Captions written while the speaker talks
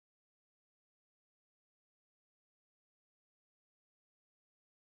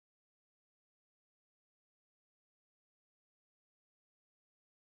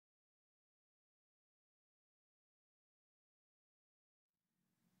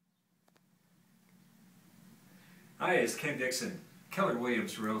Hi, it's Ken Dixon, Keller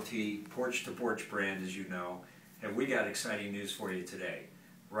Williams Realty, Porch to Porch brand, as you know, and we got exciting news for you today.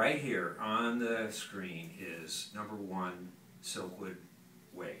 Right here on the screen is #1 Silkwood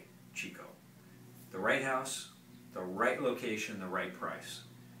Way, Chico. The right house, the right location, the right price.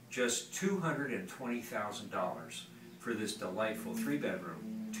 Just $220,000 for this delightful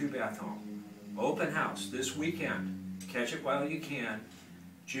 3-bedroom, 2-bath home. Open house this weekend. Catch it while you can.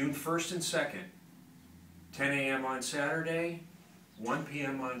 June 1st and 2nd. 10 a.m. on Saturday, 1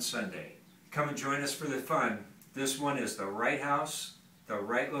 p.m. on Sunday. Come and join us for the fun. This one is the right house, the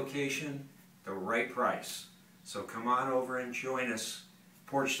right location, the right price. So come on over and join us.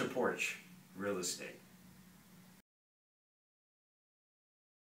 Porch to Porch Real Estate.